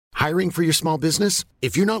Hiring for your small business?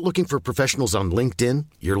 If you're not looking for professionals on LinkedIn,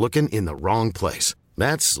 you're looking in the wrong place.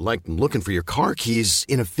 That's like looking for your car keys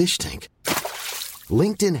in a fish tank.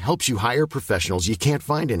 LinkedIn helps you hire professionals you can't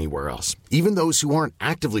find anywhere else, even those who aren't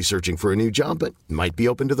actively searching for a new job but might be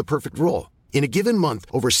open to the perfect role. In a given month,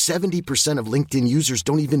 over 70% of LinkedIn users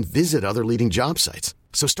don't even visit other leading job sites.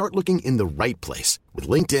 So start looking in the right place. With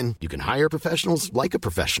LinkedIn, you can hire professionals like a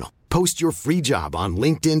professional. Post your free job on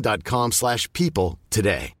linkedin.com/people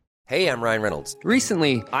today. Hey, I'm Ryan Reynolds.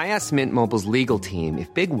 Recently, I asked Mint Mobile's legal team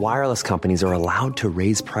if big wireless companies are allowed to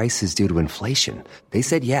raise prices due to inflation. They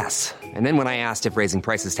said yes. And then when I asked if raising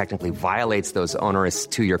prices technically violates those onerous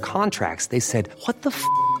two-year contracts, they said, "What the f***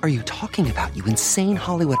 are you talking about, you insane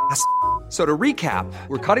Hollywood ass?" So to recap,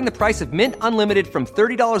 we're cutting the price of Mint Unlimited from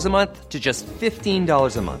 $30 a month to just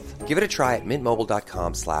 $15 a month. Give it a try at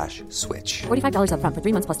mintmobile.com/switch. $45 up front for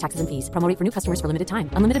 3 months plus taxes and fees. Promo rate for new customers for limited time.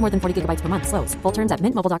 Unlimited more than 40 gigabytes per month. Slows full terms at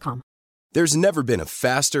mintmobile.com. There's never been a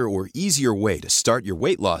faster or easier way to start your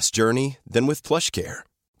weight loss journey than with PlushCare.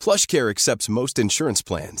 PlushCare accepts most insurance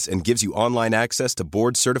plans and gives you online access to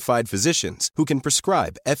board-certified physicians who can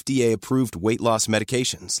prescribe FDA-approved weight loss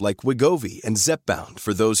medications like Wegovy and Zepbound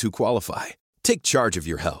for those who qualify. Take charge of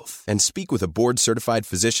your health and speak with a board-certified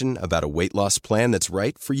physician about a weight loss plan that's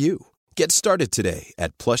right for you. Get started today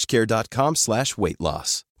at plushcare.com/weight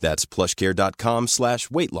loss. That's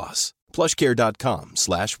plushcare.com/weight loss.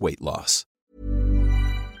 plushcare.com/weight loss.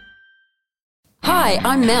 Hi,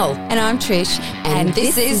 I'm Mel. And I'm Trish. And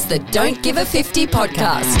this is the Don't Give a 50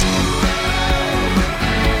 podcast.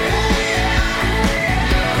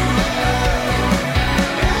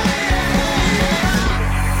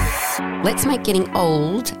 Let's make getting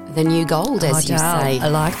old the new gold, as you say. I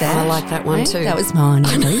like that. I like that one too. That was mine,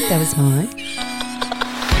 really. That was mine.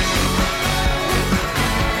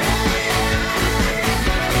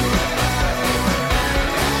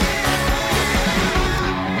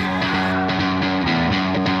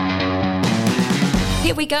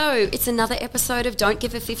 Here we go. It's another episode of Don't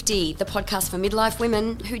Give a 50, the podcast for midlife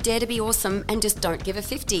women who dare to be awesome and just don't give a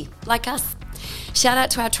 50, like us. Shout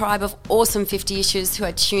out to our tribe of awesome 50-ishers who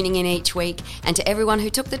are tuning in each week, and to everyone who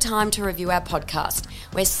took the time to review our podcast.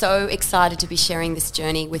 We're so excited to be sharing this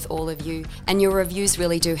journey with all of you, and your reviews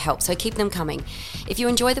really do help, so keep them coming. If you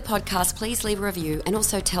enjoy the podcast, please leave a review and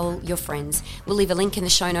also tell your friends. We'll leave a link in the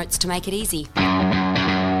show notes to make it easy.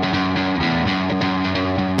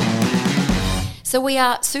 So we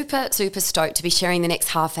are super stoked to be sharing the next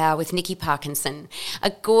half hour with Nikki Parkinson, a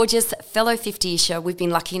gorgeous fellow 50-isher we've been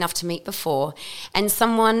lucky enough to meet before, and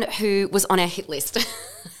someone who was on our hit list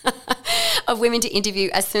of women to interview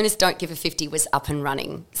as soon as Don't Give a 50 was up and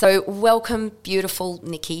running. So welcome, beautiful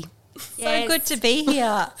Nikki. Yes. So good to be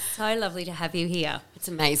here. So lovely to have you here. It's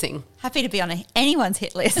amazing. Happy to be on anyone's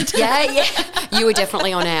hit list. Yeah. You were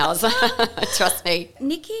definitely on ours. Trust me.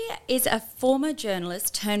 Nikki is a former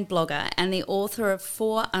journalist turned blogger and the author of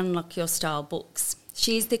 4 Unlock Your Style books.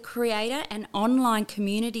 She is the creator and online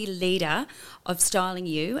community leader of Styling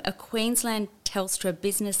You, a Queensland Telstra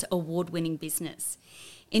Business Award-winning business.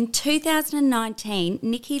 In 2019,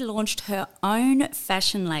 Nikki launched her own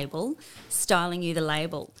fashion label, Styling You the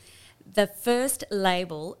Label, the first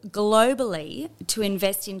label globally to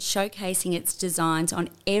invest in showcasing its designs on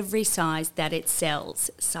every size that it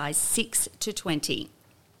sells, size 6 to 20.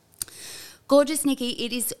 Gorgeous Nikki,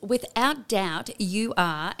 it is without doubt you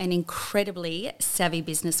are an incredibly savvy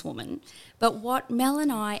businesswoman, but what Mel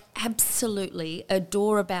and I absolutely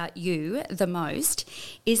adore about you the most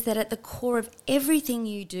is that at the core of everything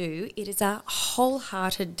you do, it is a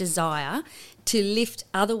wholehearted desire to lift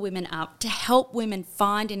other women up, to help women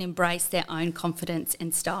find and embrace their own confidence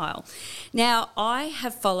and style. Now, I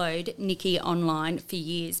have followed Nikki online for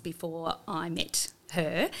years before I met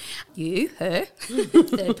her,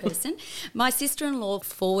 third person. My sister-in-law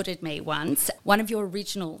forwarded me once one of your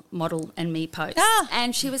original Model and Me posts.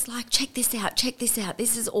 And she was like, check this out,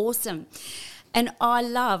 this is awesome. And I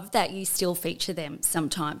love that you still feature them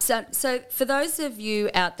sometimes. So for those of you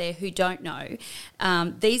out there who don't know,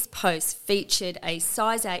 these posts featured a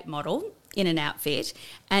size 8 model in an outfit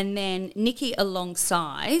and then Nikki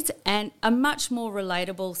alongside and a much more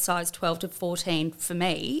relatable size 12 to 14 for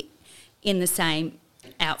me in the same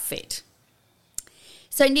outfit.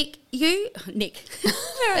 So Nick, we're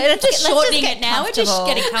just shortening it now. We're just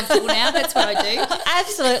getting comfortable now. That's what I do.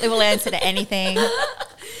 Absolutely, we'll answer to anything.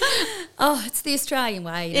 Oh, it's the Australian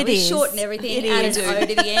way. You know, It we is. shorten everything, add an O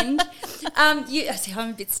to the end. I'm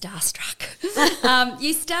a bit starstruck.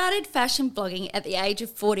 You started fashion blogging at the age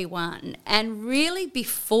of 41 and really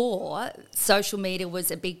before social media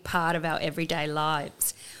was a big part of our everyday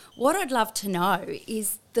lives. What I'd love to know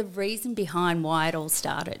is the reason behind why it all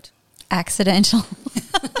started. Accidental.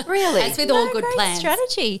 Really? As with all good Great plans.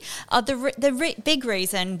 strategy. Big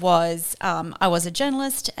reason was I was a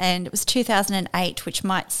journalist, and it was 2008, which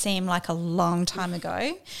might seem like a long time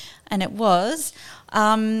ago, and it was.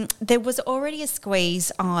 There was already a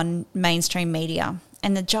squeeze on mainstream media,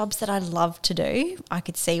 and the jobs that I loved to do, I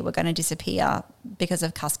could see were going to disappear because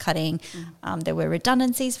of cost cutting. There were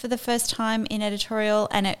redundancies for the first time in editorial,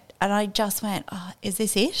 and I just went, oh, is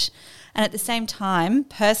this it? And at the same time,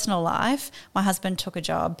 personal life, my husband took a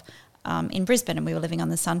job in Brisbane, and we were living on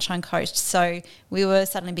the Sunshine Coast. So we were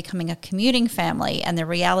suddenly becoming a commuting family, and the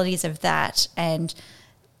realities of that, and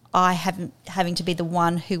I having to be the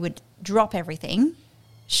one who would drop everything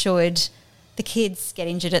should the kids get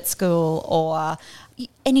injured at school or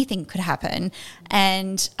anything could happen.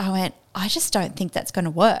 And I went, I just don't think that's going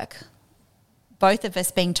to work. Both of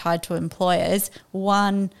us being tied to employers,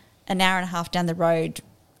 one an hour and a half down the road,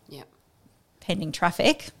 pending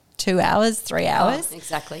traffic, 2 hours, 3 hours. Oh,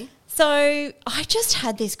 exactly. So I just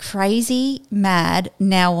had this crazy, mad,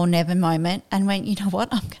 now or never moment and went, you know what,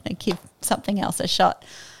 I'm going to give something else a shot.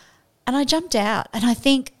 And I jumped out, and I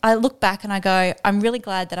think I look back and I go, I'm really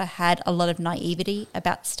glad that I had a lot of naivety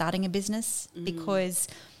about starting a business because,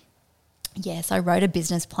 yes, I wrote a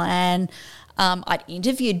business plan. I'd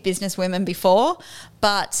interviewed business women before,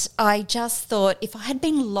 but I just thought if I had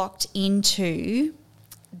been locked into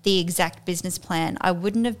the exact business plan, I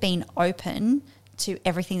wouldn't have been open to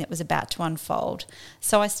everything that was about to unfold.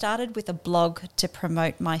 So I started with a blog to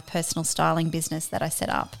promote my personal styling business that I set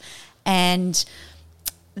up, and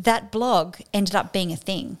that blog ended up being a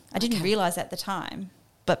thing. I didn't realise at the time,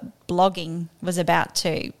 but blogging was about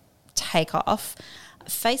to take off.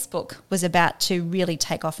 Facebook was about to really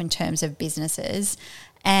take off in terms of businesses,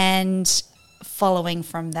 and following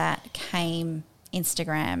from that came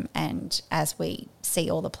Instagram, and as we see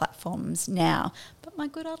all the platforms now. But my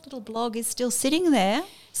good old little blog is still sitting there.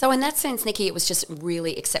 So in that sense, Nikki, it was just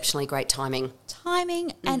really exceptionally great timing.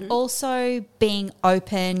 And also being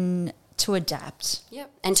open to adapt.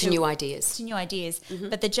 Yep. And to new ideas. To new ideas.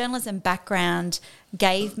 But the journalism background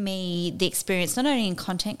gave me the experience not only in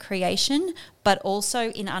content creation, but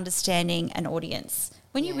also in understanding an audience.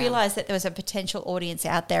 When you realise that there was a potential audience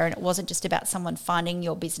out there and it wasn't just about someone finding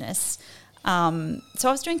your business. So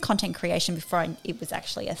I was doing content creation before it was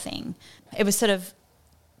actually a thing. It was sort of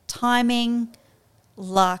timing,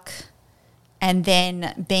 luck, and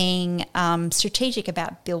then being strategic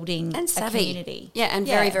about building and savvy. A community. Yeah, and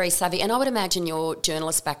very, very savvy. And I would imagine your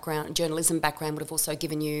journalism background would have also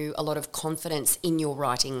given you a lot of confidence in your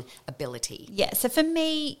writing ability. Yeah, so for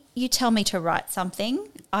me, you tell me to write something,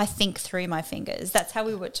 I think through my fingers. That's how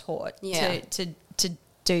we were taught to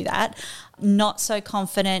do that. Not so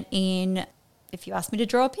confident in, if you ask me to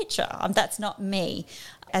draw a picture, that's not me.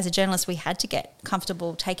 As a journalist, we had to get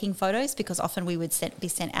comfortable taking photos because often we would be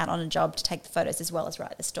sent out on a job to take the photos as well as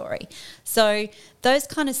write the story. So those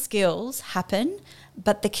kind of skills happen,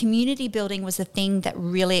 but the community building was the thing that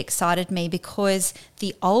really excited me because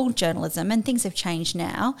the old journalism, and things have changed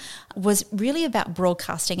now, was really about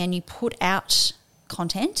broadcasting, and you put out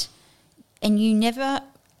content and you never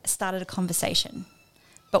started a conversation.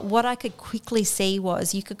 But what I could quickly see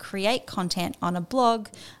was you could create content on a blog,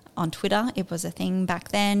 on Twitter, it was a thing back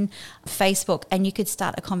then, Facebook, and you could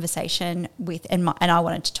start a conversation with, and I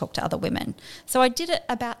wanted to talk to other women. So I did it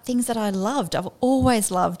about things that I loved. I've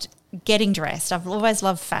always loved getting dressed. I've always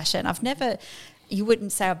loved fashion. You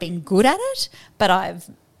wouldn't say I've been good at it, but I've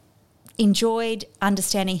enjoyed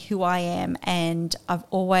understanding who I am, and I've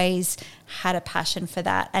always had a passion for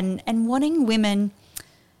that and wanting women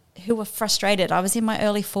who were frustrated. I was in my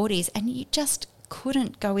early 40s, and you just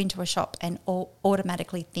couldn't go into a shop and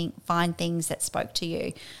automatically find things that spoke to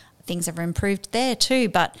you. Things have improved there too,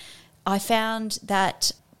 but I found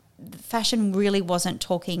that fashion really wasn't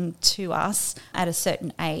talking to us at a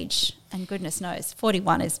certain age. And goodness knows,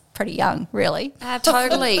 41 is pretty young, really.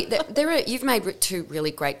 Totally. You've made two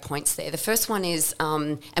really great points there. The first one is,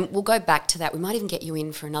 and we'll go back to that, we might even get you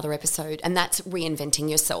in for another episode, and that's reinventing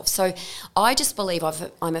yourself. So I just believe,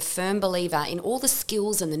 I'm a firm believer in all the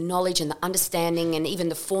skills and the knowledge and the understanding and even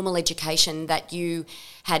the formal education that you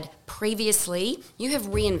had previously. You have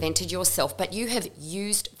reinvented yourself, but you have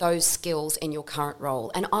used those skills in your current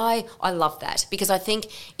role. And I love that because I think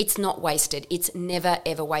it's not wasted. It's never,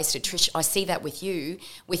 ever wasted. Trish I see that with you,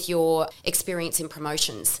 with your experience in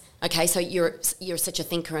promotions. Okay, so you're such a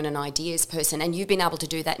thinker and an ideas person, and you've been able to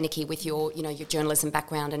do that, Nikki, with your journalism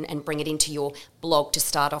background and bring it into your blog to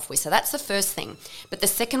start off with. So that's the first thing. But the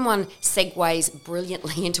second one segues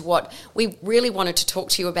brilliantly into what we really wanted to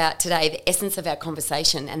talk to you about today, the essence of our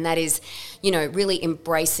conversation, and that is, really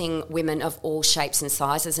embracing women of all shapes and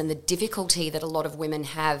sizes and the difficulty that a lot of women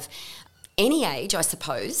have. Any age, I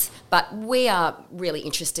suppose, but we are really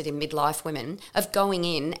interested in midlife women, of going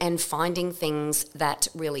in and finding things that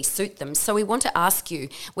really suit them. So we want to ask you,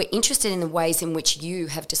 we're interested in the ways in which you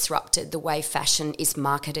have disrupted the way fashion is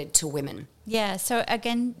marketed to women. Yeah, so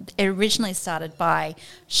again, it originally started by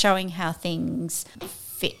showing how things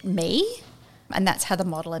fit me, and that's how the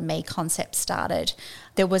Model and Me concept started.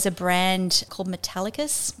 There was a brand called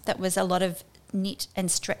Metallicus that was a lot of knit and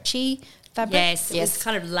stretchy fabric. Yes, it was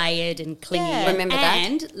kind of layered and clingy. Yeah. Remember that?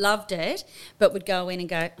 And loved it, but would go in and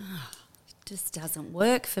go, it just doesn't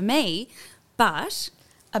work for me. But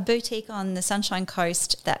a boutique on the Sunshine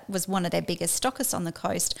Coast that was one of their biggest stockists on the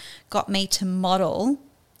coast got me to model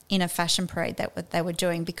in a fashion parade that they were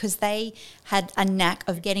doing, because they had a knack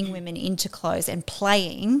of getting women into clothes and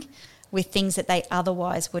playing with things that they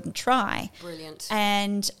otherwise wouldn't try. Brilliant.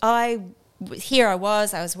 And I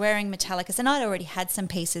was wearing Metallicus, and I'd already had some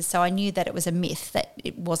pieces, so I knew that it was a myth, that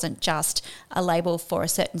it wasn't just a label for a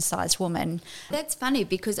certain sized woman. that's funny,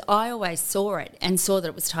 because I always saw it and saw that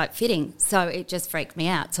it was tight fitting, so it just freaked me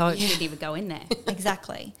out. So I didn't even go in there.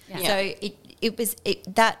 Exactly. Yeah. So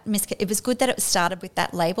it was good that it started with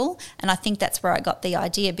that label, and I think that's where I got the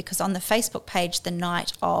idea, because on the Facebook page the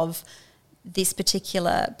night of this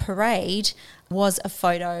particular parade was a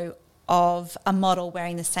photo of a model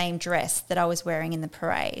wearing the same dress that I was wearing in the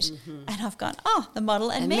parade. Mm-hmm. And I've gone, the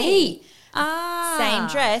model and me. Same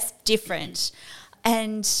dress, different.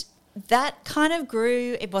 And that kind of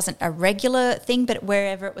grew. It wasn't a regular thing, but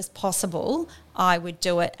wherever it was possible, I would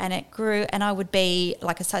do it. And it grew, and I would be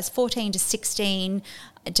like a size 14 to 16,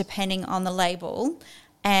 depending on the label.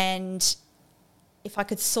 And if I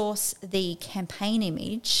could source the campaign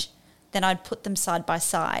image, then I'd put them side by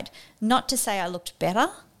side. Not to say I looked better,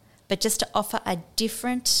 but just to offer a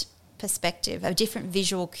different perspective, a different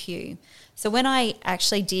visual cue. So when I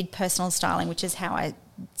actually did personal styling, which is how I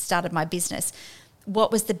started my business,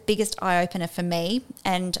 what was the biggest eye-opener for me,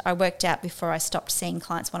 and I worked out before I stopped seeing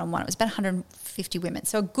clients one-on-one, it was about 150 women,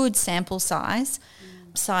 so a good sample size,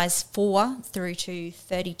 size 4 through to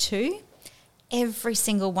 32. Every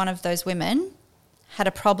single one of those women had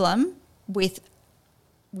a problem with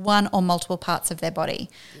one or multiple parts of their body.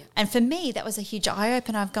 Yep. And for me, that was a huge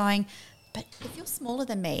eye-opener of going, but if you're smaller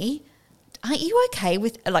than me, aren't you okay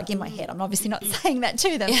with, like in my head, I'm obviously not saying that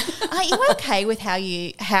to them, aren't you okay with how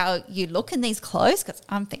you look in these clothes? Because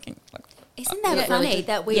I'm thinking, look, isn't that funny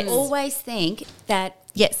that we always think that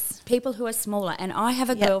people who are smaller, and I have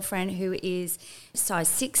a girlfriend who is size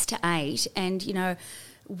 6 to 8, and,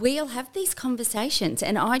 we'll have these conversations,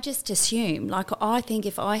 and I just assume, I think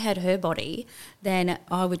if I had her body, then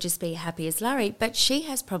I would just be happy as Larry. But she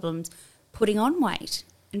has problems putting on weight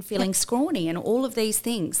and feeling scrawny and all of these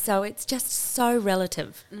things. So it's just so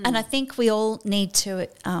relative. Mm. And I think we all need to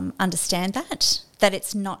understand that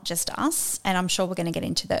it's not just us, and I'm sure we're going to get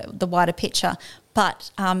into the wider picture.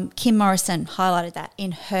 But Kim Morrison highlighted that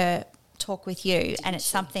in her talk with you, and it's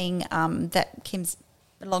something that Kim's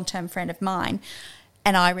a long-term friend of mine.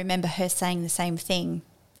 And I remember her saying the same thing.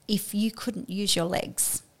 If you couldn't use your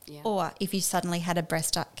legs, or if you suddenly had a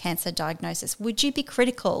breast cancer diagnosis, would you be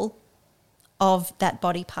critical of that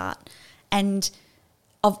body part? And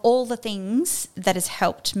of all the things that has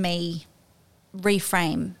helped me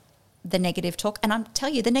reframe the negative talk, and I'm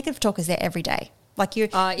telling you, the negative talk is there every day. Like you're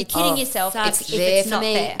kidding yourself if it's not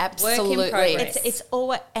there. Absolutely. Work in progress. It's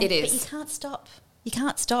always, it is. But you can't stop. You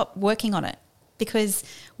can't stop working on it, because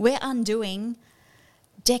we're undoing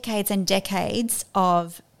decades and decades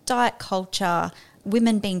of diet culture,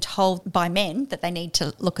 women being told by men that they need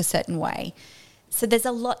to look a certain way. So there's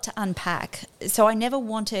a lot to unpack. So I never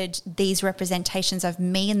wanted these representations of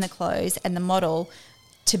me in the clothes and the model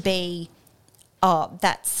to be,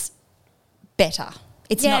 that's better.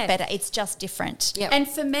 It's not better. It's just different. Yep. And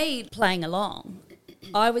for me, playing along,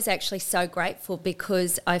 I was actually so grateful,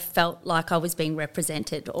 because I felt like I was being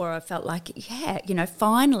represented, or I felt like,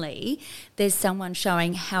 finally there's someone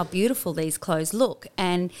showing how beautiful these clothes look,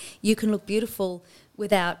 and you can look beautiful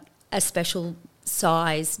without a special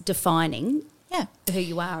size defining who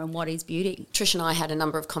you are and what is beauty. Trish and I had a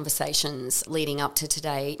number of conversations leading up to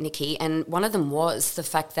today, Nikki, and one of them was the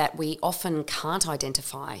fact that we often can't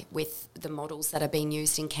identify with the models that are being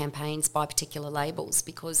used in campaigns by particular labels,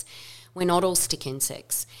 because we're not all stick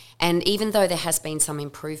insects. And even though there has been some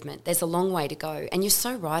improvement, there's a long way to go. And you're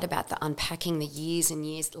so right about the unpacking the years and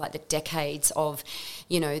years, like the decades of,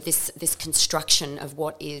 this construction of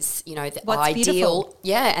what is, the What's ideal. beautiful.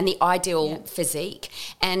 Yeah, and the ideal physique.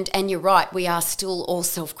 And you're right, we are still all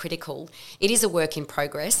self-critical. It is a work in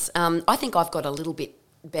progress. I think I've got a little bit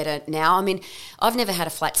better now. I mean, I've never had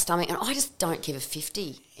a flat stomach and I just don't give a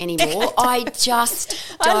 50 anymore. I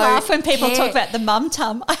just don't I laugh when people care. talk about the mum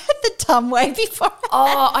tum. I had the tum way before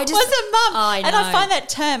I just was a mum. I And I know. find that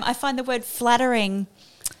term, I find the word flattering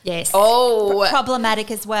Yes.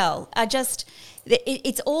 problematic as well.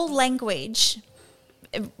 It's all language.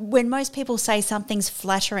 When most people say something's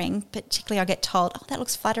flattering, particularly I get told, that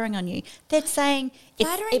looks flattering on you. They're saying it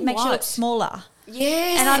Flattering makes you look what? smaller.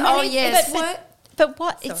 Yes. And I'm yes. But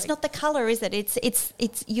what? It's not the colour, is it?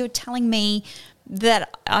 It's you're telling me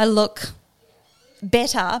that I look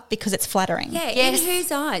better because it's flattering. Yeah, Yes. in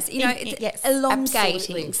whose eyes? Yes, absolutely.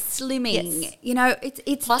 Elongating, slimming. Yes.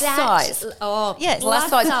 It's Plus that, size. Oh, Yes. Plus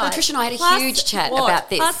size. Trish and I had a Plus huge chat what? about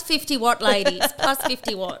this. Plus 50 watt, ladies. Plus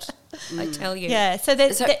 50 watt. I tell you. Yeah, so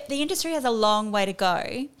the industry has a long way to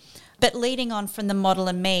go. But leading on from the Model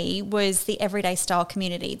and Me was the Everyday Style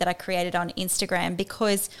community that I created on Instagram,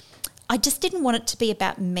 because I just didn't want it to be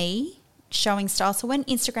about me showing style. So when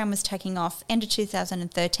Instagram was taking off, end of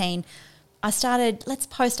 2013, I started, let's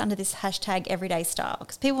post under this hashtag Everyday Style,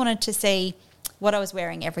 because people wanted to see what I was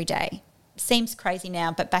wearing every day. Seems crazy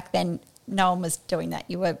now, but back then no one was doing that.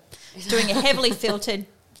 You were doing a heavily filtered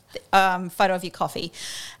photo of your coffee.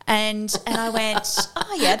 And I went,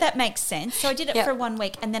 oh, yeah, that makes sense. So I did it for 1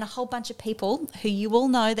 week, and then a whole bunch of people who you all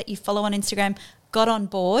know that you follow on Instagram got on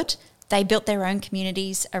board. They built their own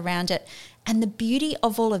communities around it. And the beauty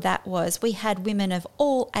of all of that was we had women of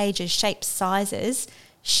all ages, shapes, sizes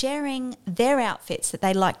sharing their outfits that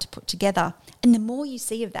they like to put together. And the more you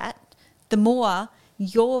see of that, the more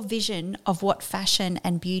your vision of what fashion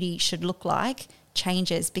and beauty should look like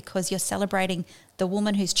changes, because you're celebrating the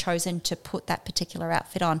woman who's chosen to put that particular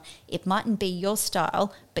outfit on. It mightn't be your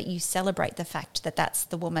style, but you celebrate the fact that that's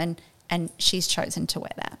the woman and she's chosen to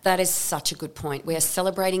wear that. That is such a good point. We are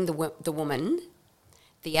celebrating the woman,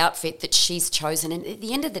 the outfit that she's chosen. And at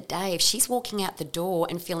the end of the day, if she's walking out the door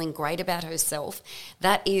and feeling great about herself,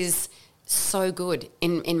 that is so good,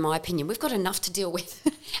 in my opinion. We've got enough to deal with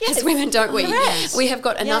as women, don't we? Correct. We have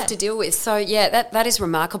got enough to deal with. So, yeah, that is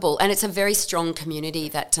remarkable. And it's a very strong community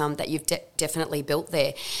that you've definitely built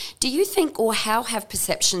there. Do you think, or how have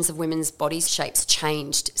perceptions of women's body shapes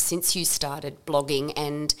changed since you started blogging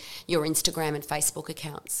and your Instagram and Facebook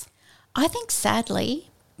accounts? I think, sadly,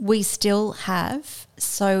 we still have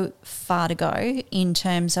so far to go in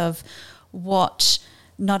terms of what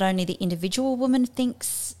not only the individual woman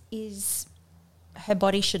thinks is her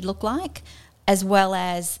body should look like, as well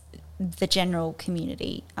as the general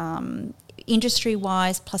community,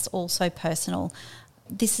 industry-wise, plus also personal.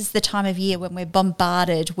 This is the time of year when we're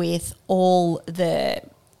bombarded with all the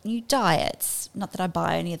new diets. Not that I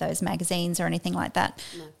buy any of those magazines or anything like that,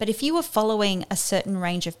 but if you are following a certain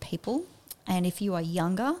range of people, and if you are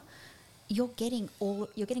younger, you're getting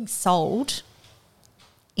sold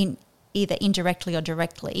in either indirectly or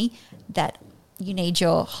directly that you need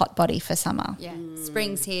your hot body for summer. Yeah.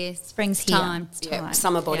 Spring's here. Spring's here. Time. It's time. Yeah,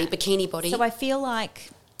 summer body, bikini body. So I feel like,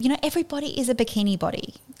 everybody is a bikini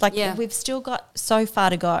body. Like we've still got so far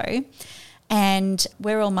to go, and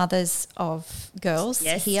we're all mothers of girls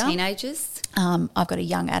here. Teenagers. I've got a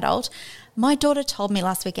young adult. My daughter told me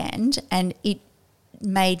last weekend, and it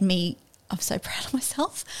made me, I'm so proud of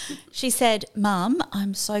myself. She said, Mum,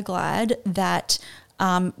 I'm so glad that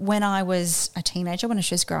when I was a teenager, when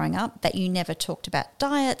she was growing up, that you never talked about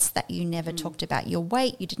diets, that you never talked about your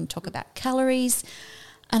weight, you didn't talk about calories.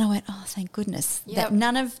 And I went, oh, thank goodness, that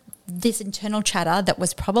none of this internal chatter that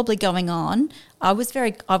was probably going on. I was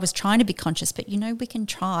trying to be conscious, but we can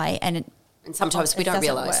try, and sometimes we don't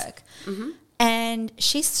realise. Mm-hmm. And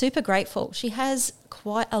she's super grateful. She has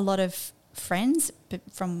quite a lot of friends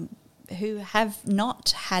who have not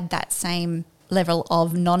had that same level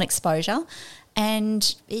of non-exposure,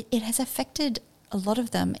 and it has affected a lot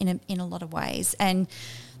of them in a lot of ways. And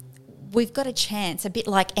we've got a chance, a bit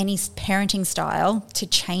like any parenting style, to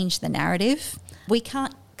change the narrative. We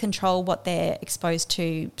can't control what they're exposed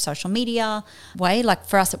to social media way. Like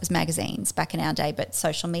for us, it was magazines back in our day, but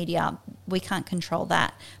social media, we can't control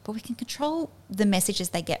that. But we can control the messages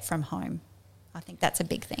they get from home. I think that's a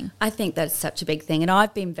big thing. I think that's such a big thing, and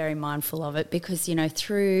I've been very mindful of it because,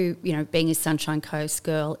 through, being a Sunshine Coast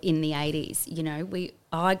girl in the 80s,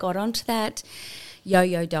 I got onto that,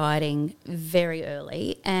 yo-yo dieting very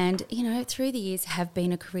early and, through the years have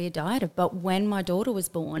been a career dieter. But when my daughter was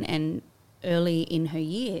born and early in her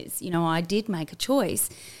years, I did make a choice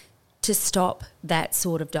to stop that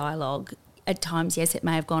sort of dialogue. At times, yes, it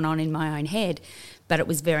may have gone on in my own head, but it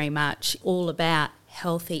was very much all about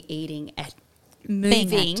healthy eating at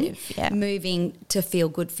moving to feel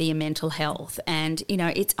good for your mental health. And,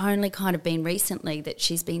 it's only kind of been recently that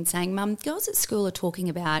she's been saying, Mum, girls at school are talking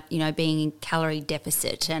about, being in calorie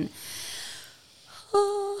deficit. And,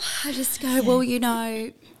 I just go, well,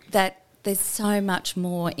 that there's so much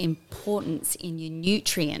more importance in your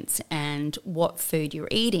nutrients and what food you're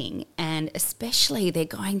eating. And especially they're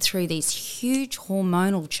going through these huge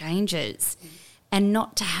hormonal changes. And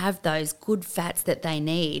not to have those good fats that they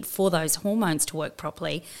need for those hormones to work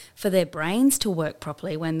properly, for their brains to work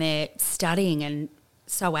properly when they're studying and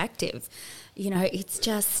so active. It's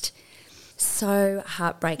just so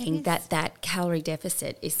heartbreaking that calorie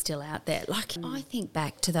deficit is still out there. I think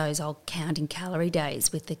back to those old counting calorie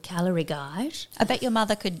days with the calorie guide. I bet your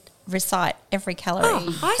mother could recite every calorie.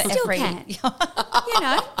 Oh, I still can.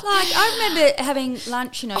 I remember having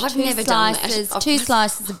lunch, I've never done that. Two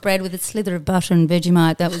slices of bread with a slither of butter and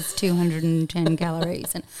Vegemite. That was 210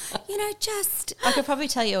 calories. And, just I could probably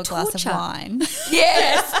tell you a glass of wine.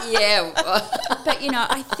 Yes, yeah. But,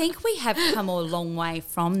 I think we have come a long way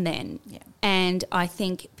from then. Yeah. And I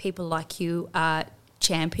think people like you are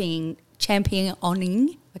championing.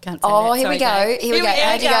 I can't say that. Oh, here we go. Here we go.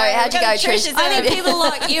 How'd you go, Trish? I think people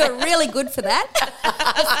like you are really good for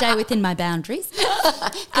that. Stay within my boundaries.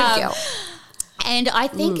 Good girl. And I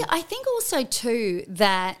think also too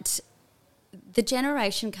that the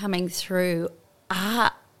generation coming through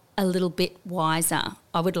are a little bit wiser,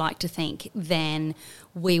 I would like to think, than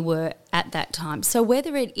we were at that time. So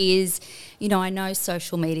whether it is, I know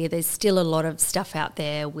social media, there's still a lot of stuff out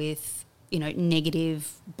there with,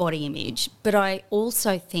 negative body image, but I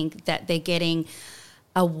also think that they're getting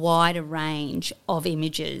a wider range of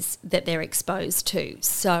images that they're exposed to.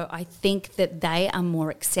 So I think that they are more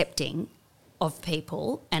accepting of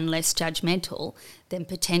people and less judgmental than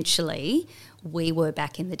potentially we were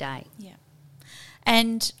back in the day. Yeah.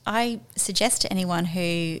 And I suggest to anyone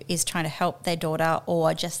who is trying to help their daughter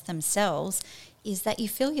or just themselves is that you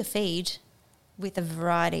fill your feed with a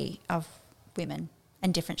variety of women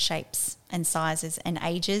and different shapes and sizes and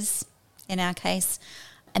ages in our case.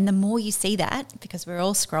 And the more you see that, because we're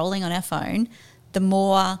all scrolling on our phone, the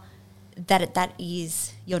more that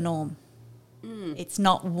is your norm. It's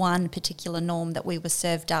not one particular norm that we were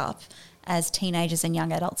served up as teenagers and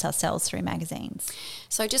young adults ourselves through magazines.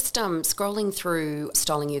 So just scrolling through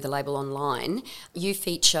Styling You, the label online, you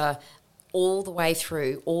feature all the way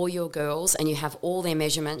through all your girls and you have all their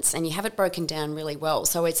measurements and you have it broken down really well.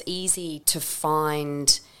 So it's easy to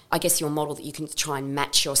find, I guess, your model that you can try and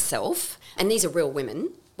match yourself. And these are real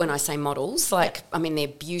women. When I say models, they're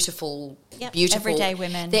beautiful, beautiful everyday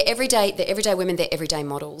women. They're everyday women. They're everyday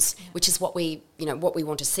models, which is what we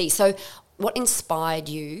want to see. So, what inspired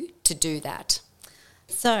you to do that?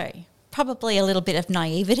 So, probably a little bit of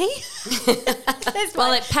naivety.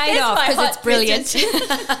 It paid off because it's brilliant.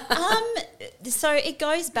 So it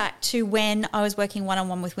goes back to when I was working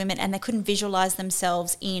one-on-one with women and they couldn't visualise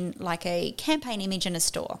themselves in like a campaign image in a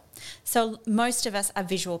store. So most of us are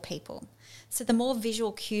visual people. So the more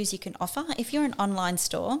visual cues you can offer, if you're an online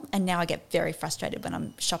store, and now I get very frustrated when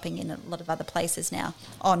I'm shopping in a lot of other places now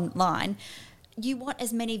online, you want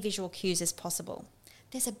as many visual cues as possible.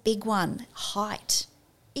 There's a big one, height.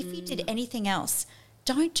 If you did anything else,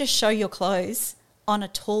 don't just show your clothes on a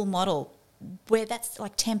tall model where that's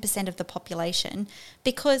like 10% of the population,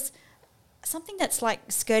 because something that's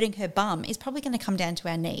like skirting her bum is probably going to come down to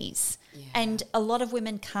our knees. Yeah. And a lot of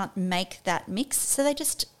women can't make that mix, so they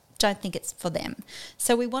just don't think it's for them.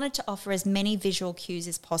 So we wanted to offer as many visual cues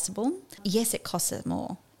as possible. Yes, it costs us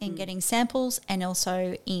more in getting samples and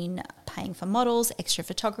also in paying for models, extra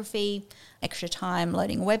photography, extra time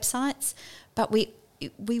loading websites, but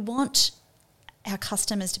we want our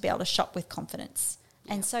customers to be able to shop with confidence.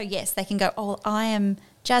 And so, yes, they can go, oh, I am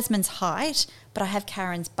Jasmine's height, but I have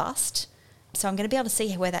Karen's bust. So I'm going to be able to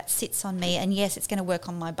see where that sits on me. And, yes, it's going to work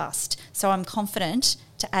on my bust. So I'm confident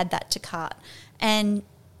to add that to cart. And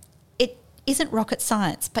it isn't rocket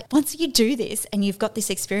science. But once you do this and you've got this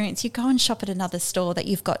experience, you go and shop at another store that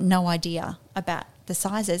you've got no idea about the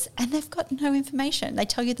sizes, and they've got no information. They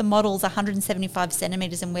tell you the model's 175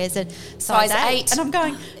 centimetres and wears a size 8. And I'm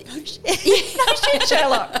going, no shit,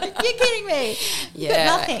 Sherlock. You're kidding me. Yeah.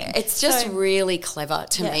 But nothing. It's just really clever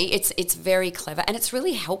to me. It's very clever, and it's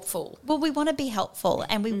really helpful. Well, we want to be helpful,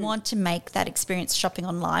 and we want to make that experience shopping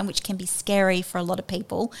online, which can be scary for a lot of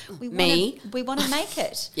people. We want to make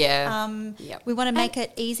it. We want to make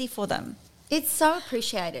it easy for them. It's so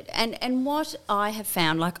appreciated. And what I have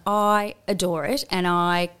found, like, I adore it, and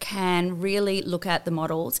I can really look at the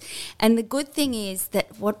models. And the good thing is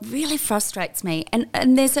that what really frustrates me,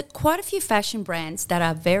 and there's quite a few fashion brands that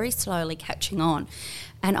are very slowly catching on.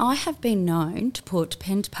 And I have been known to put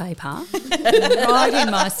pen to paper, write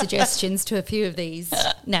in my suggestions to a few of these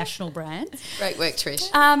national brands. Great work, Trish.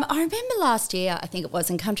 I remember last year, I think it was,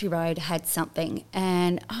 in Country Road had something,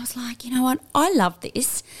 and I was like, you know what, I love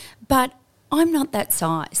this, but I'm not that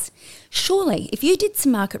size. Surely, if you did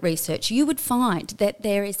some market research, you would find that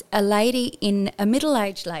there is a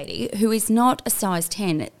middle-aged lady who is not a size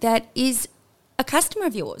 10 that is a customer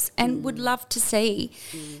of yours and would love to see.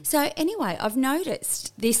 So anyway, I've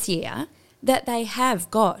noticed this year that they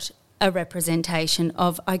have got a representation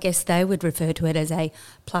of, I guess they would refer to it as a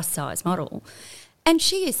plus-size model. And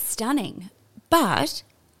she is stunning, but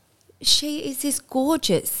she is this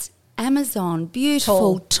gorgeous Amazon,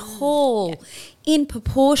 beautiful, tall, in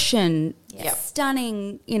proportion,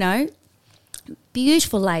 stunning,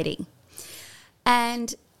 beautiful lady.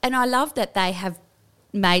 And I love that they have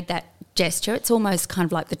made that gesture. It's almost kind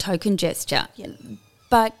of like the token gesture. Yeah.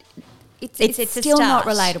 But it's still not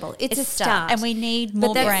relatable. It's a start. And we need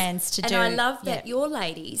more brands to do. And I love that your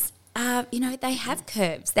ladies, they have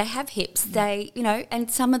curves, they have hips,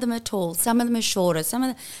 and some of them are tall, some of them are shorter,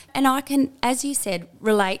 and I can, as you said,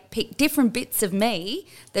 pick different bits of me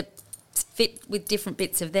that fit with different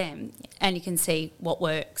bits of them, and you can see what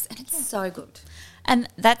works, and it's so good. And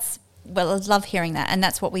I love hearing that, and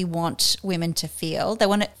that's what we want women to feel. They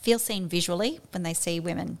want to feel seen visually when they see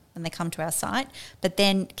women, when they come to our site, but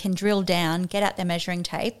then can drill down, get out their measuring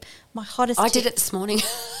tape. I did it this morning.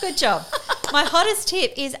 Good job. My hottest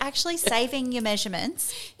tip is actually saving your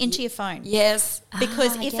measurements into your phone. Yes.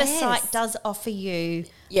 Because if a site does offer you...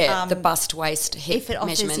 the bust, waist, hip if it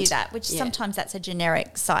offers measurement. You that, which sometimes that's a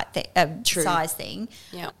generic site size thing.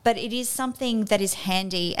 Yeah. But it is something that is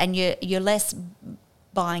handy, and you're less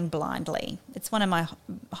buying blindly. It's one of my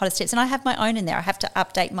hottest tips. And I have my own in there. I have to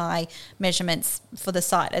update my measurements for the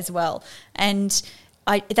site as well. And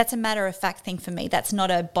that's a matter of fact thing for me. That's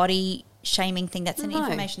not a body shaming thing. That's an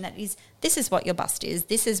information that is, this is what your bust is,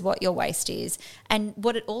 this is what your waist is. And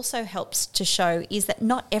what it also helps to show is that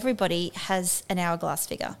not everybody has an hourglass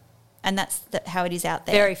figure. And that's how it is out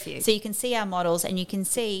there. Very few. So you can see our models, and you can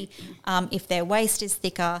see if their waist is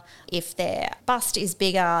thicker, if their bust is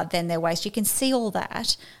bigger than their waist. You can see all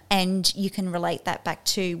that, and you can relate that back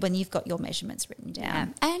to when you've got your measurements written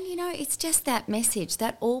down. Yeah. And, it's just that message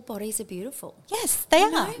that all bodies are beautiful. Yes, they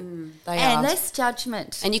are. They and are. less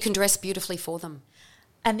judgment. And you can dress beautifully for them.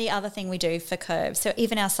 And the other thing we do for curves, so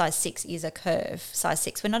even our size 6 is a curve, size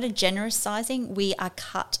 6. We're not a generous sizing. We are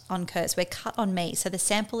cut on curves. We're cut on me. So the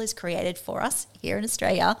sample is created for us here in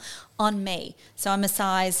Australia on me. So I'm a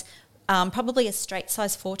size, probably a straight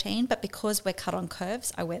size 14, but because we're cut on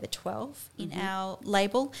curves, I wear the 12 in our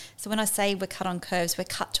label. So when I say we're cut on curves, we're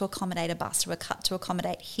cut to accommodate a bust, we're cut to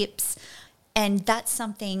accommodate hips. And that's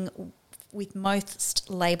something with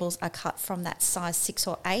most labels are cut from that size 6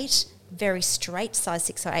 or 8, very straight size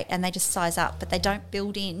 6 or 8, and they just size up, but they don't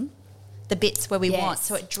build in the bits where we want.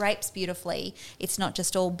 So it drapes beautifully. It's not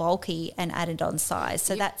just all bulky and added on size.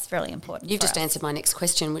 So that's really important. You've just answered my next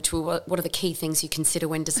question, which was, what are the key things you consider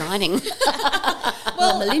when designing?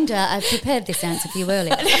 Well, Melinda, I've prepared this answer for you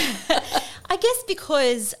earlier. I guess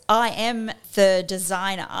because I am the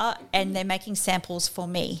designer and they're making samples for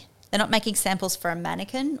me. They're not making samples for a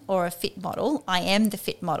mannequin or a fit model. I am the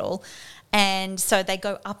fit model. And so they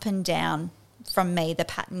go up and down from me. The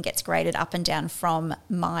pattern gets graded up and down from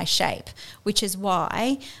my shape, which is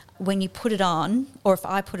why when you put it on, or if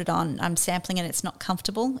I put it on, I'm sampling and it's not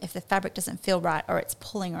comfortable, if the fabric doesn't feel right or it's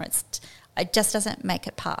pulling or it just doesn't make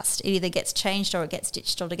it past. It either gets changed or it gets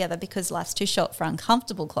stitched altogether because life's too short for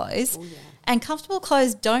uncomfortable clothes. Oh, yeah. And comfortable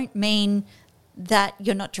clothes don't mean that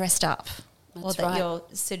you're not dressed up. That's or that you're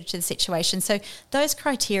suited to the situation. So those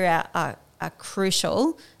criteria are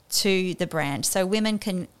crucial to the brand. So women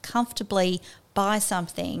can comfortably buy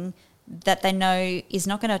something that they know is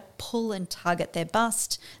not going to pull and tug at their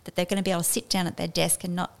bust, that they're going to be able to sit down at their desk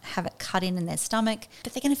and not have it cut in their stomach,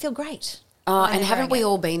 but they're going to feel great. Oh, and haven't we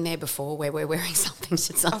all been there before where we're wearing something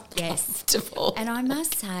that's uncomfortable? Yes. And I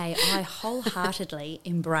must say, I wholeheartedly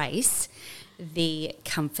embrace the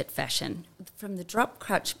comfort fashion, from the drop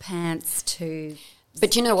crotch pants to...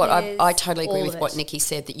 But you know what? I totally agree all with of what it. Nikki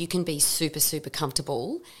said, that you can be super, super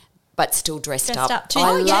comfortable but still dressed up. too.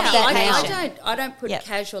 I love that Yeah, now. I don't put Yep.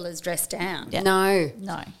 casual as dressed down. Yeah. No.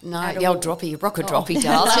 No. No, the all. old droppy, rock a droppy,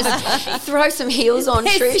 dolls. Just throw some heels on,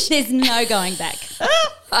 Trish. There's no going back.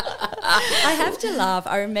 I have to laugh.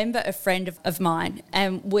 I remember a friend of mine,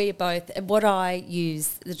 and we both, what I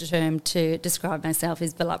use the term to describe myself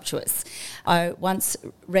is voluptuous. I once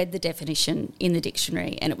read the definition in the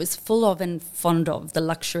dictionary, and it was full of and fond of the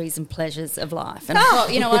luxuries and pleasures of life. And I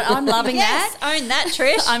thought, you know what, I'm loving Yes, that. own that,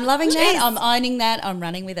 Trish. I'm loving that. I'm owning that. I'm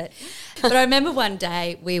running with it. But I remember one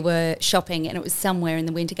day we were shopping, and it was somewhere in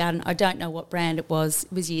the Winter Garden. I don't know what brand it was.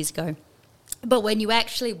 It was years ago. But when you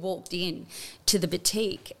actually walked in to the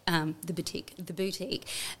boutique,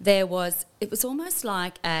 there was, it was almost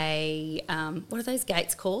like a, what are those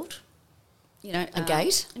gates called? You know, A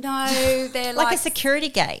gate? No, they're like a security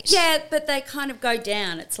gate. Yeah, but they kind of go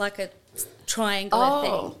down. It's like a triangular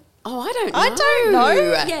thing. Oh, I don't know. I don't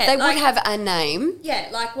know. Yeah, they like- would have a name. Yeah,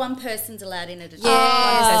 like one person's allowed in at a time.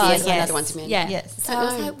 Yes, yes. another one's meant. Yeah. Yes. So I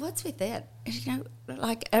was like, what's with that? You know,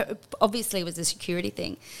 like obviously it was a security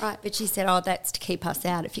thing. Right. But she said, oh, that's to keep us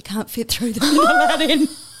out. If you can't fit through them, you're not allowed in.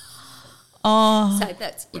 Oh, So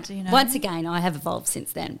that's, Do you know? once again, I have evolved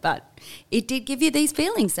since then, but it did give you these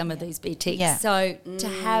feelings, some of these boutiques. Yeah. So to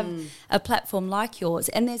have a platform like yours,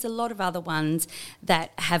 and there's a lot of other ones that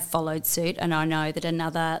have followed suit, and I know that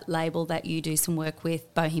another label that you do some work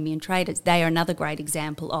with, Bohemian Traders, they are another great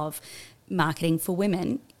example of marketing for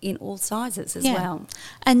women in all sizes as well.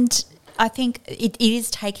 And I think it is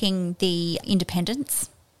taking the independents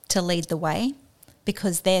to lead the way,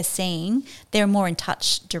 because they're more in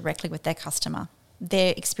touch directly with their customer.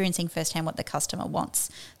 They're experiencing firsthand what the customer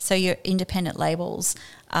wants. So your independent labels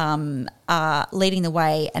are leading the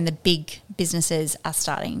way, and the big businesses are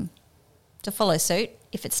starting to follow suit.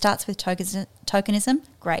 If it starts with tokenism,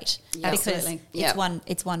 great. Yeah. Because Absolutely.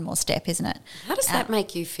 it's one more step, isn't it? How does that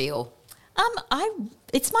make you feel?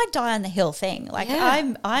 It's my die on the hill thing. Like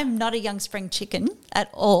Yeah. I'm not a young spring chicken at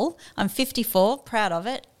all. I'm 54, proud of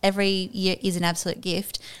it. Every year is an absolute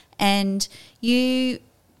gift, and you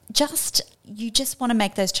just want to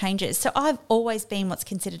make those changes. So I've always been what's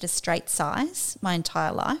considered a straight size my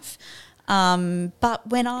entire life, but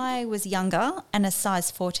when I was younger and a size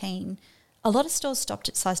 14, a lot of stores stopped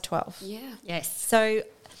at size 12. Yeah. Yes. So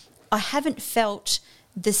I haven't felt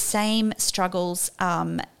the same struggles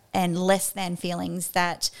and less than feelings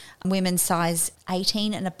that women size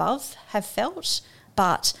 18 and above have felt,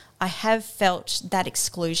 but I have felt that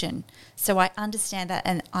exclusion. So I understand that,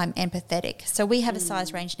 and I'm empathetic. So we have a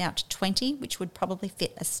size range now to 20, which would probably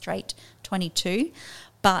fit a straight 22.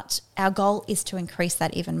 But our goal is to increase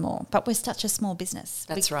that even more. But we're such a small business.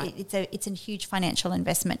 That's right. It's a huge financial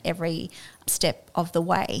investment every step of the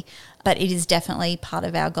way. But it is definitely part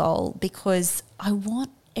of our goal, because I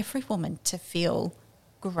want every woman to feel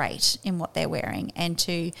great in what they're wearing, and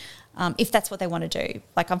to, if that's what they want to do.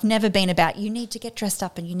 Like, I've never been about, you need to get dressed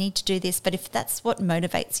up and you need to do this. But if that's what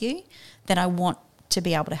motivates you, then I want to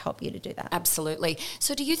be able to help you to do that. Absolutely.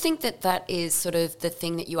 So do you think that that is sort of the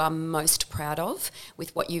thing that you are most proud of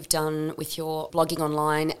with what you've done with your blogging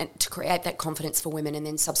online, and to create that confidence for women, and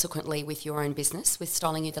then subsequently with your own business, with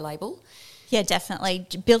Styling You the label? Yeah, definitely.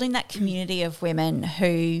 Building that community of women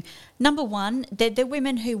who, number one, they're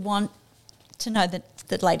women who want to know the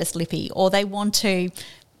latest lippy, or they want to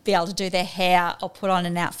be able to do their hair or put on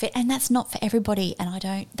an outfit, and that's not for everybody,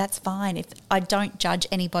 and that's fine. If I don't judge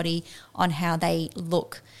anybody on how they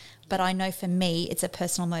look, but I know for me it's a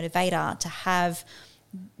personal motivator to have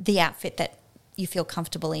the outfit that you feel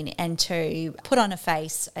comfortable in, and to put on a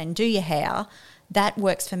face and do your hair. That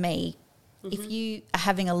works for me. If you are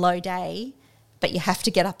having a low day but you have to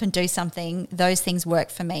get up and do something, those things work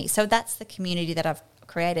for me. So that's the community that I've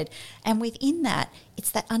created. And within that, it's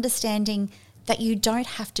that understanding that you don't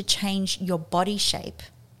have to change your body shape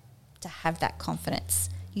to have that confidence.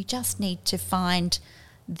 You just need to find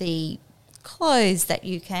the clothes that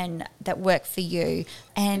work for you.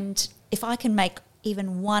 And if I can make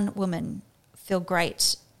even one woman feel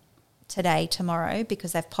great today, tomorrow,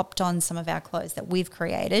 because they've popped on some of our clothes that we've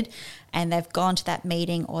created, and they've gone to that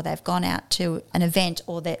meeting, or they've gone out to an event,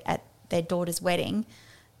 or they're at their daughter's wedding,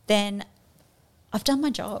 then I've done my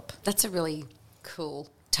job. That's a really cool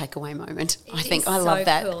takeaway moment. I think I love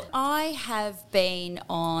that. Cool. I have been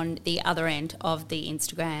on the other end of the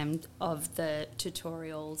Instagram, of the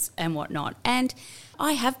tutorials and whatnot, and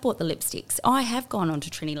I have bought the lipsticks. I have gone on to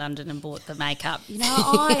Trinity London and bought the makeup. You know,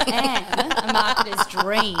 I am a marketer's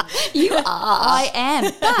dream. You are. I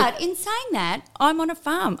am. But in saying that, I'm on a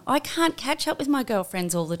farm. I can't catch up with my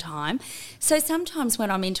girlfriends all the time. So sometimes when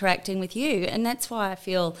I'm interacting with you, and that's why I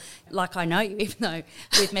feel like I know you, even though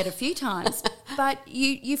we've met a few times, but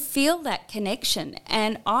you feel that connection,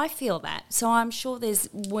 and I feel that. So I'm sure there's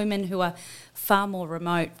women who are far more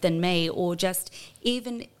remote than me, or just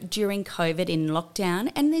even during COVID in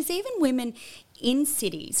lockdown, and there's even women in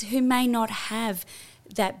cities who may not have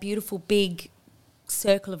that beautiful big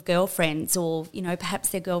circle of girlfriends, or, you know, perhaps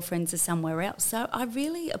their girlfriends are somewhere else. So I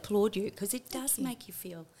really applaud you, because it does make you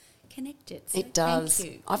feel connected. So it does.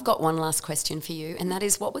 Thank you. I've got one last question for you, and that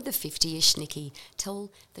is, what would the 50-ish Nikki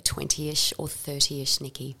tell the 20-ish or 30-ish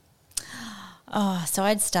Nikki? Oh, so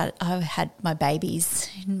I had my babies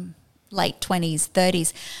in late 20s,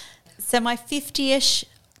 30s. So my 50-ish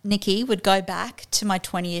Nikki would go back to my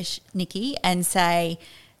 20-ish Nikki and say,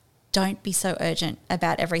 don't be so urgent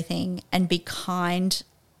about everything, and be kind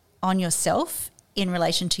on yourself in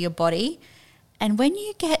relation to your body. And when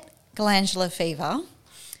you get glandular fever,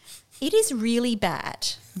 it is really bad.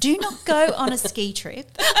 Do not go on a ski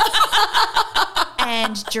trip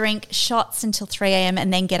and drink shots until 3 a.m.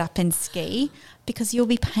 and then get up and ski, because you'll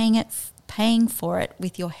be paying for it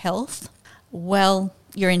with your health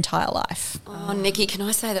your entire life. Oh, Nikki, can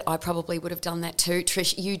I say that I probably would have done that too?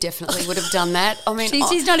 Trish, you definitely would have done that. I mean,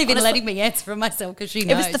 she's not even letting me answer for myself, because she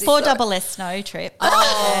knows. It was the 4SS snow trip.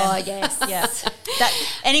 Oh, yes. Yeah. That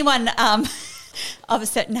anyone of a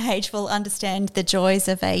certain age will understand the joys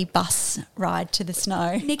of a bus ride to the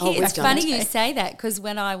snow. Nikki, it's funny you say that, because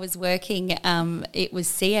when I was working, it was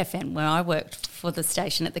CFM where I worked for the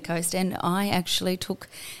station at the coast, and I actually took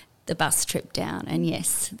the bus trip down, and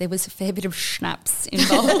yes, there was a fair bit of schnapps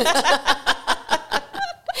involved.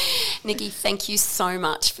 Nikki, thank you so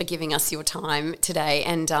much for giving us your time today,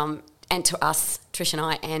 and to us, Trish and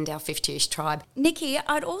I, and our 50-ish tribe. Nikki,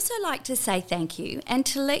 I'd also like to say thank you, and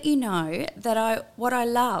to let you know that what I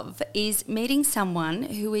love is meeting someone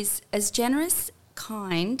who is as generous,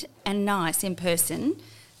 kind and nice in person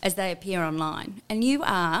as they appear online, and you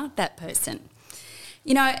are that person.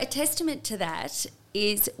 You know, a testament to that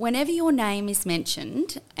is whenever your name is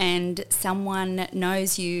mentioned and someone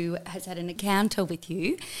knows you, has had an encounter with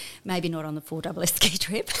you, maybe not on the 4SS ski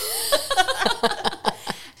trip,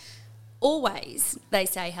 always they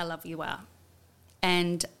say how lovely you are.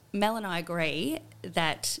 And Mel and I agree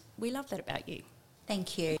that we love that about you.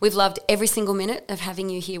 Thank you. We've loved every single minute of having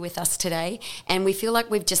you here with us today, and we feel like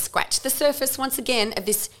we've just scratched the surface once again of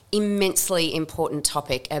this immensely important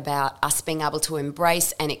topic about us being able to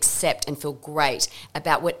embrace and accept and feel great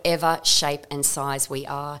about whatever shape and size we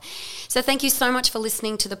are. So thank you so much for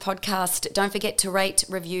listening to the podcast. Don't forget to rate,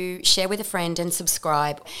 review, share with a friend and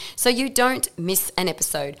subscribe so you don't miss an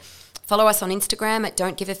episode. Follow us on Instagram at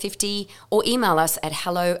Don'tGiveA50 or email us at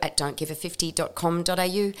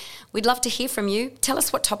hello@don'tgiveA50.com.au. We'd love to hear from you. Tell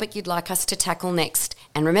us what topic you'd like us to tackle next.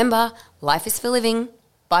 And remember, life is for living.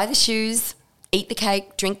 Buy the shoes, eat the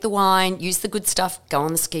cake, drink the wine, use the good stuff, go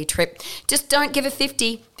on the ski trip. Just don't give a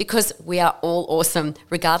 50, because we are all awesome,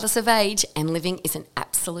 regardless of age, and living is an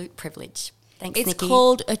absolute privilege. Thanks, Nikki. It's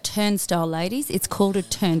called a turnstile, ladies. It's called a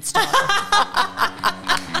turnstile.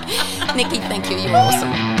 Nikki, thank you. You're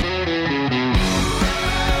awesome.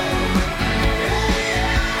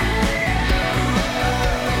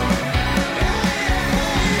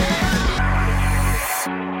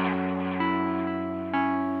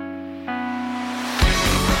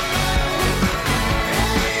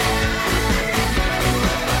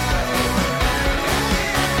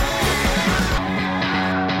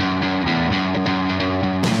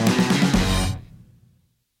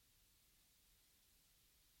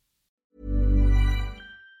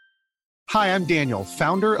 Hi, I'm Daniel,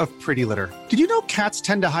 founder of Pretty Litter. Did you know cats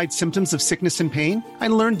tend to hide symptoms of sickness and pain? I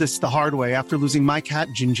learned this the hard way after losing my cat,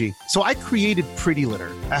 Gingy. So I created Pretty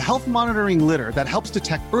Litter, a health monitoring litter that helps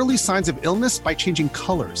detect early signs of illness by changing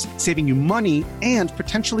colors, saving you money and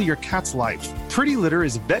potentially your cat's life. Pretty Litter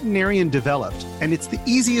is veterinarian developed, and it's the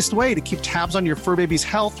easiest way to keep tabs on your fur baby's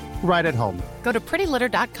health right at home. Go to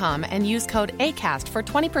prettylitter.com and use code ACAST for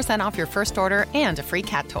 20% off your first order and a free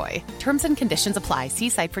cat toy. Terms and conditions apply. See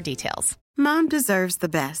site for details. Mom deserves the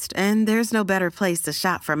best, and there's no better place to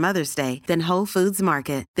shop for Mother's Day than Whole Foods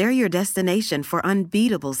Market. They're your destination for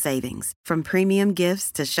unbeatable savings, from premium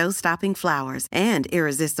gifts to show-stopping flowers and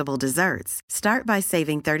irresistible desserts. Start by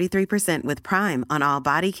saving 33% with Prime on all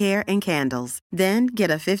body care and candles. Then get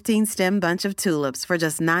a 15-stem bunch of tulips for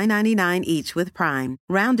just $9.99 each with Prime.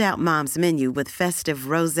 Round out Mom's menu with festive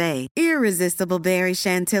rosé, irresistible berry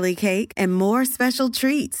chantilly cake, and more special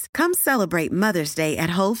treats. Come celebrate Mother's Day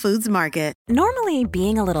at Whole Foods Market. Normally,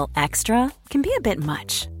 being a little extra can be a bit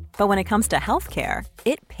much. But when it comes to healthcare,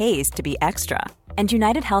 it pays to be extra. And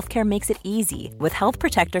United Healthcare makes it easy with Health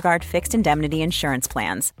Protector Guard fixed indemnity insurance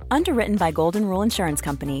plans. Underwritten by Golden Rule Insurance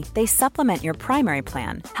Company, they supplement your primary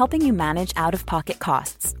plan, helping you manage out-of-pocket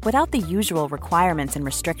costs without the usual requirements and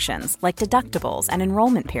restrictions like deductibles and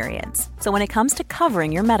enrollment periods. So when it comes to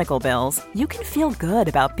covering your medical bills, you can feel good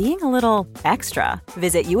about being a little extra.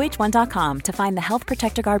 Visit UH1.com to find the Health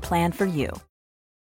Protector Guard plan for you.